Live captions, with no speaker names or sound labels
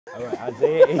All right,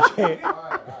 Isaiah Aiken. All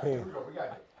right, here we go. We got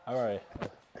it. All right.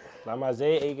 I'm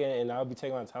Isaiah Aiken, and I'll be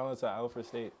taking my talents to Alfred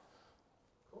State.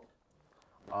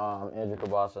 Andrew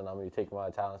Kabasa, and I'm going to be taking my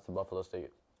talents to Buffalo State.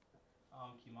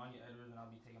 Kimani Edwards, and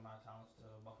I'll be taking my talents to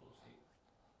Buffalo State.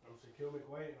 I'm Shaquille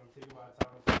McWay, and I'm taking my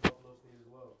talents to Buffalo State as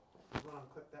well. If you want to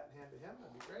clip that and hand to him,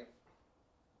 that'd be great.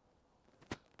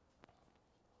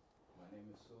 My name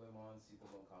is Suleiman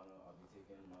Sita Boncano. I'll be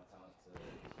taking my talents to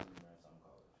SUNY Maritime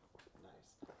College.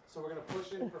 Nice. So we're going to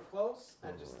push in for close,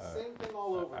 and just the same thing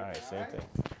all over All right, again, same all thing.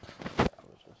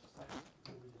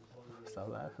 Stop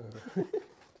laughing.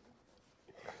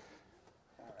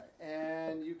 All right,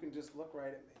 and you can just look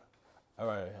right at me. All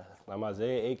right, I'm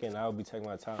Isaiah Aiken, and I'll be taking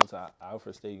my talents to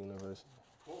Alfred State University.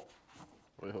 Cool.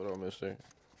 Wait, hold on, mister.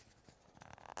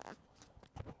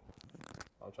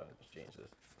 I'm trying to just change this.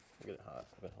 I'm getting hot.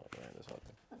 I've been holding around this whole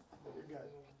thing. You're good.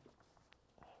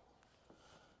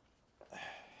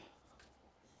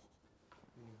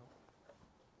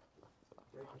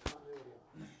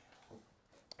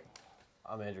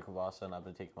 I'm Andrew Kabasa, and I've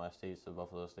been taking my states to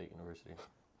Buffalo State University.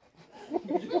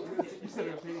 You said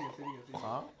I'm taking your city.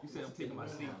 Huh? You said I'm taking my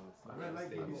seat. My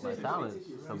talents.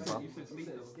 You said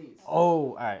state though. Oh,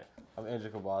 all right. I'm Andrew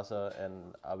Kabasa,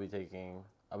 and I'll be playing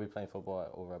football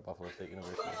over at Buffalo State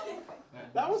University.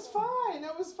 That was fine.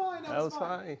 That was fine. That was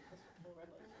fine.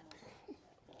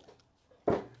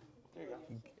 There you go.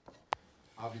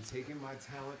 I'll be taking my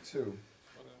talent to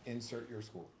insert your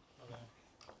school. Okay.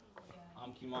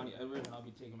 I'm Kimani Edwards, and I'll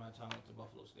be taking my talent to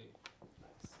Buffalo State.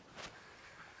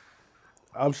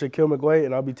 I'm Shaquille McWay,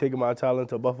 and I'll be taking my talent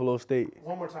to Buffalo State.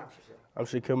 One more time, Shaquille. I'm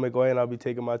Shaquille McWay, and I'll be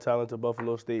taking my talent to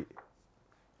Buffalo State.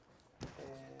 And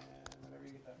whenever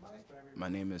you get that mic, whenever you My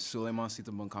name is Suleiman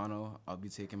Sita Boncano. I'll be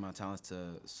taking my talents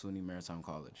to SUNY Maritime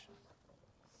College.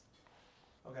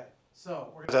 Okay,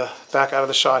 so we're going to back out of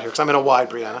the shot here because I'm in a wide,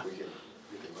 Brianna.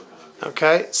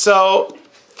 Okay, so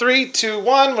 3, 2,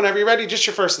 1. Whenever you're ready, just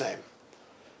your first name.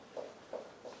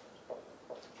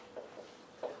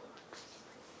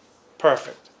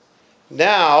 Perfect.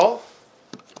 Now,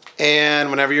 and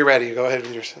whenever you're ready, go ahead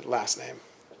with your last name.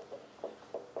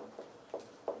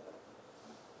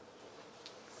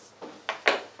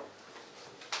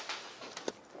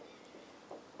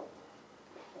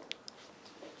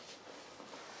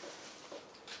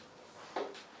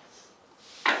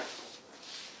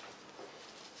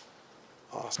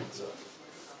 Awesome.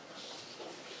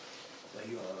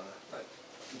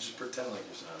 Just pretend like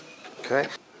you're sounding. Okay.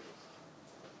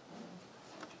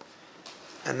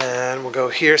 And then we'll go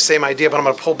here, same idea, but I'm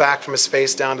going to pull back from his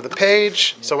face down to the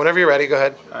page. So whenever you're ready, go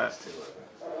ahead. All right.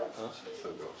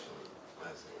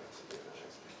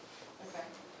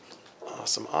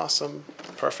 Awesome, awesome.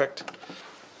 Perfect.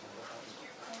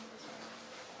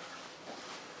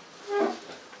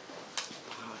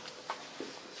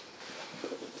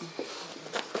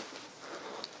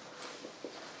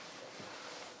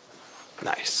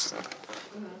 Nice.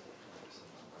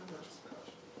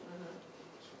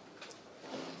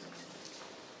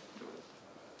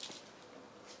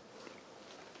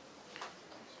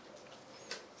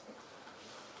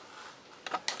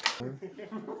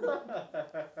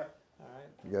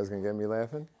 You guys gonna get me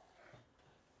laughing?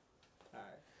 All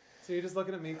right. So you're just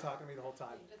looking at me, talking to me the whole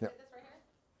time. Just hit this right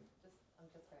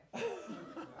here?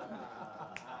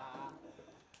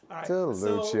 I'm just All right.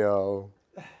 Deluccio.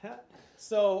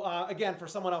 So again, for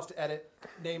someone else to edit,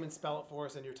 name and spell it for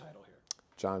us and your title here.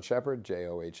 John Shepard,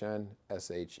 John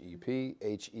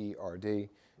Shepherd,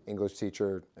 English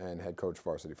teacher and head coach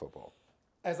varsity football.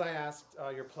 As I asked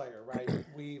your player, right?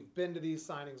 We've been to these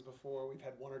signings before. We've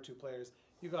had 1 or 2 players.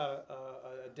 You got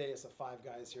a dais of 5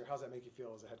 guys here. How's that make you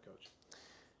feel as a head coach?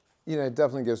 You know, it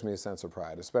definitely gives me a sense of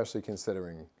pride, especially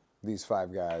considering these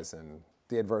 5 guys and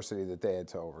the adversity that they had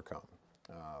to overcome.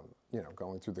 You know,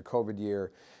 going through the COVID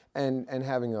year and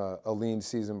having a lean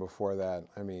season before that.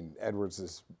 I mean, Edwards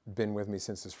has been with me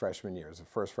since his freshman year. As the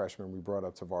first freshman we brought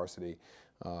up to varsity.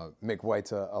 Mick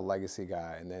White's a legacy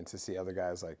guy, and then to see other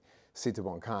guys like Sita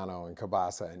Boncano and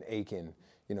Kabasa and Aiken,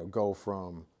 you know, go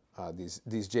from these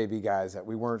JV guys that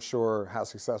we weren't sure how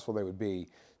successful they would be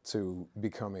to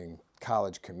becoming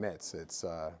college commits. It's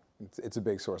a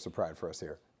big source of pride for us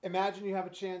here. Imagine you have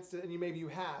a chance to, and maybe you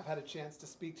have had a chance to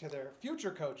speak to their future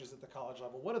coaches at the college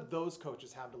level. What do those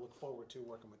coaches have to look forward to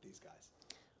working with these guys?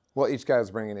 Well, each guy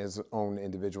is bringing his own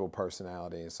individual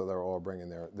personality, so they're all bringing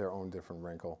their own different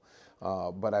wrinkle.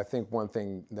 But I think one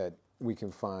thing that we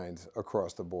can find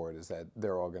across the board is that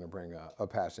they're all going to bring a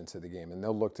passion to the game, and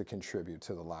they'll look to contribute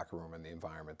to the locker room and the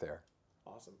environment there.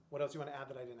 Awesome. What else you want to add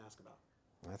that I didn't ask about?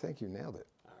 I think you nailed it.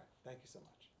 All right. Thank you so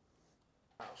much.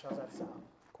 How's that sound?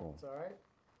 Cool. It's all right?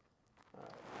 All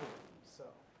right. So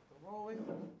rolling.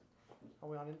 Are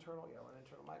we on internal? Yeah, we're on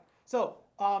internal mic. So,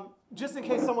 just in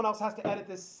case someone else has to edit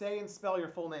this, say and spell your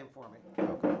full name for me.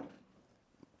 Okay.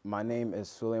 My name is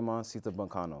Suleiman Sita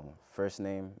Bancano. First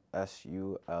name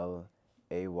Sulayman.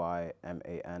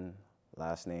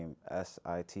 Last name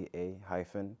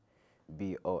Sita-Bonkano.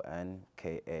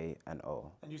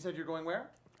 And you said you're going where?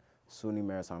 SUNY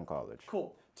Maritime College.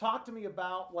 Cool. Talk to me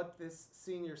about what this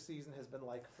senior season has been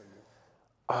like for you.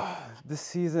 This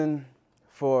season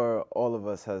for all of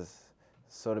us has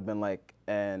sort of been like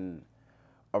a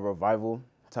revival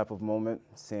type of moment,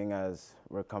 seeing as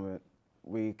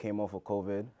we came off of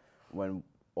COVID when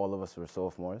all of us were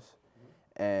sophomores,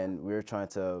 and we were trying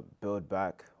to build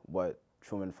back what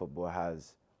Truman football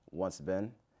has once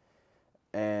been.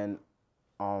 And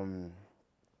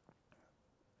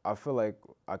I feel like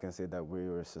I can say that we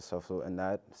were successful in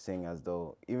that, seeing as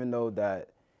though, even though that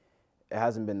it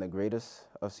hasn't been the greatest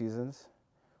of seasons,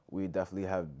 we definitely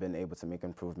have been able to make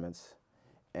improvements,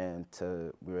 and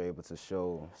we were able to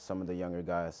show some of the younger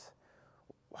guys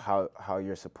how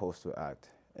you're supposed to act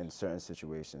in certain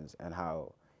situations, and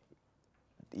how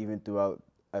even throughout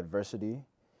adversity,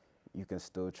 you can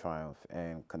still triumph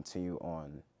and continue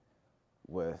on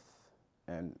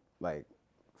and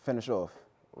finish off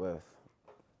with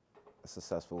a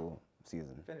successful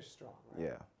season. Finish strong, right?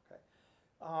 Yeah. Okay.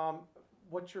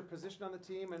 What's your position on the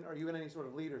team, and are you in any sort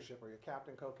of leadership? Are you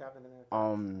captain, co-captain?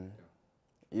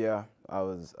 Yeah, I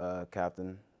was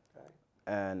captain. Okay.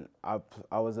 And I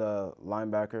was a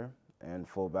linebacker and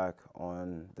fullback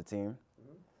on the team.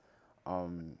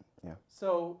 Yeah.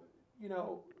 So,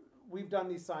 we've done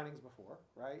these signings before,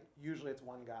 right? Usually it's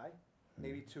one guy,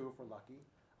 maybe two if we're lucky.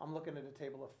 I'm looking at a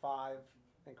table of 5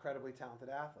 incredibly talented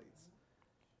athletes.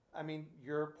 I mean,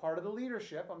 you're part of the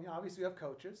leadership. I mean, obviously you have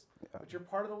coaches, but you're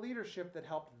part of the leadership that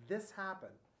helped this happen.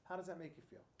 How does that make you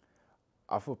feel?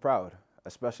 I feel proud,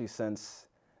 especially since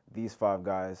these 5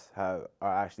 guys are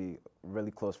actually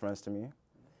really close friends to me,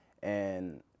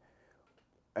 and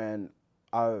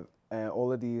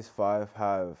all of these 5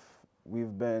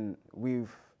 we've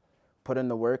put in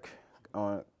the work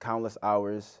on countless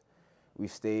hours. We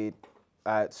stayed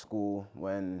at school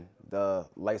when the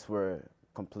lights were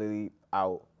completely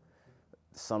out,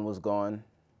 the sun was gone.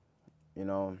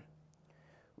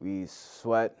 We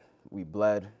sweat, we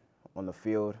bled on the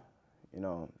field,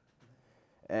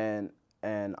 and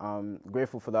I'm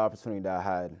grateful for the opportunity that I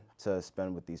had to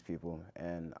spend with these people,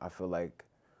 and I feel like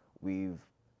we've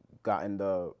gotten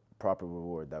the proper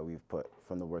reward that we've put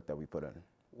from the work that we put in.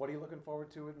 What are you looking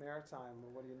forward to with Maritime?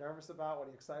 What are you nervous about? What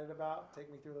are you excited about? Take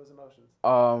me through those emotions.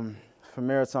 For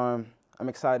Maritime, I'm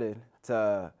excited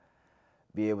to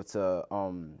be able to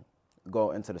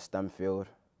go into the STEM field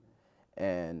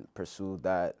and pursue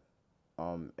that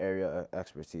area of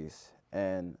expertise.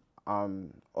 And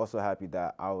I'm also happy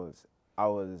that I was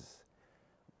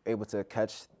able to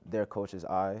catch their coach's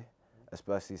eye,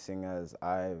 especially seeing as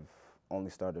I've only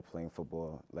started playing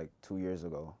football like 2 years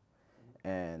ago,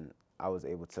 and I was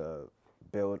able to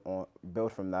build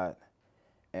from that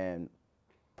and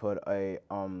put a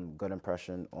good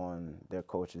impression on their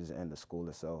coaches and the school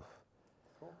itself.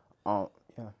 Cool.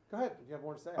 Yeah. Go ahead. If you have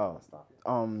more to say, I'll stop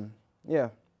you. Yeah,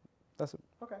 that's it.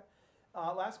 Okay.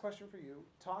 Last question for you.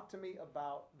 Talk to me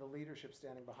about the leadership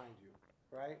standing behind you,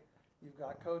 right? You've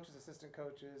got coaches, assistant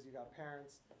coaches, you've got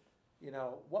parents.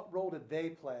 What role did they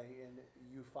play in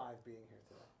you 5 being here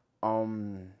today?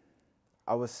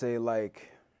 I would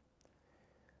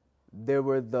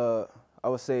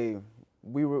say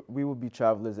we would be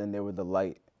travelers, and they were the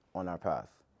light on our path.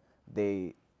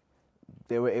 They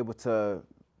were able to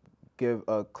give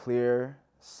a clear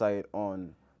sight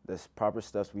on the proper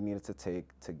steps we needed to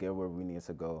take to get where we needed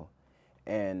to go.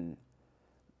 And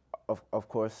of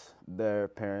course, their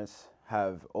parents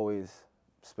have always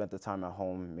spent the time at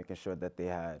home making sure that they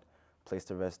had a place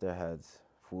to rest their heads,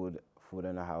 food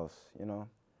in the house,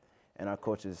 And our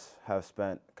coaches have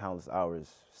spent countless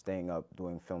hours staying up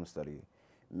doing film study,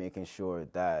 making sure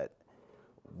that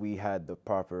we had the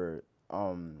proper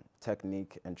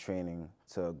technique and training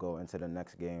to go into the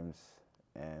next games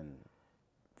and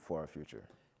for our future.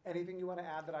 Anything you want to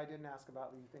add that I didn't ask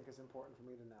about that you think is important for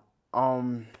me to know?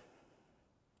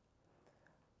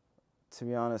 To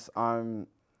be honest, I'm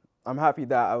happy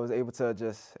that I was able to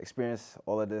just experience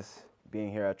all of this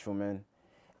being here at Truman,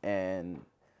 and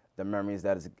the memories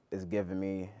that it's given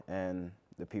me, and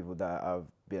the people that I've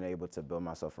been able to build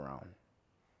myself around.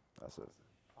 That's it.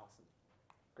 Awesome.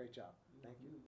 Great job. Thank you.